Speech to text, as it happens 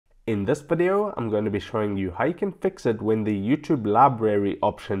In this video, I'm going to be showing you how you can fix it when the YouTube library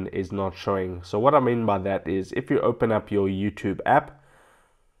option is not showing. So what I mean by that is if you open up your YouTube app,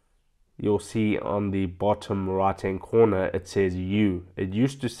 you'll see on the bottom right hand corner it says You. It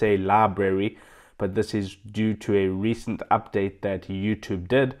used to say library, but this is due to a recent update that YouTube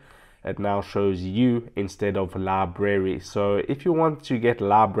did. It now shows You instead of library. So if you want to get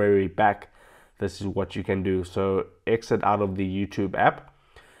library back, this is what you can do. So exit out of the YouTube app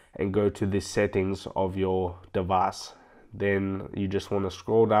and go to the settings of your device. Then you just want to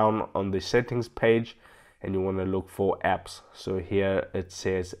scroll down on the settings page and you want to look for apps. So here it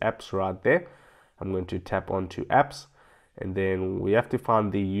says apps right there. I'm going to tap onto apps, and then we have to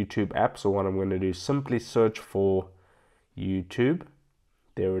find the YouTube app. So what I'm going to do is simply search for YouTube.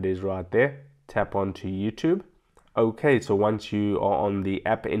 There it is right there. Tap onto YouTube. Okay, so once you are on the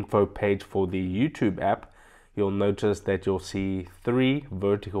app info page for the YouTube app, you'll notice that you'll see 3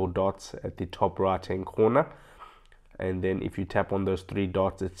 vertical dots at the top right hand corner, and then if you tap on those 3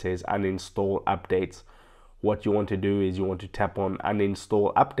 dots it says uninstall updates. What you want to do is you want to tap on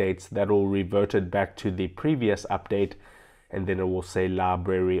uninstall updates. That will revert it back to the previous update, and then it will say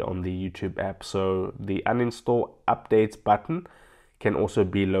library on the YouTube app. So the uninstall updates button can also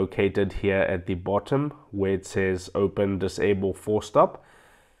be located here at the bottom where it says open, disable, force stop.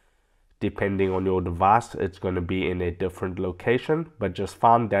 Depending on your device, it's going to be in a different location, but just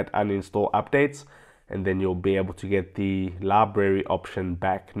find that uninstall updates and then you'll be able to get the library option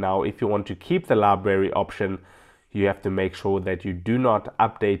back. Now, if you want to keep the library option, you have to make sure that you do not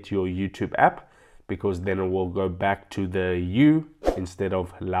update your YouTube app, because then it will go back to the You instead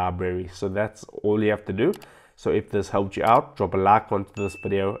of library. So that's all you have to do. So if this helped you out, drop a like onto this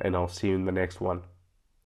video and I'll see you in the next one.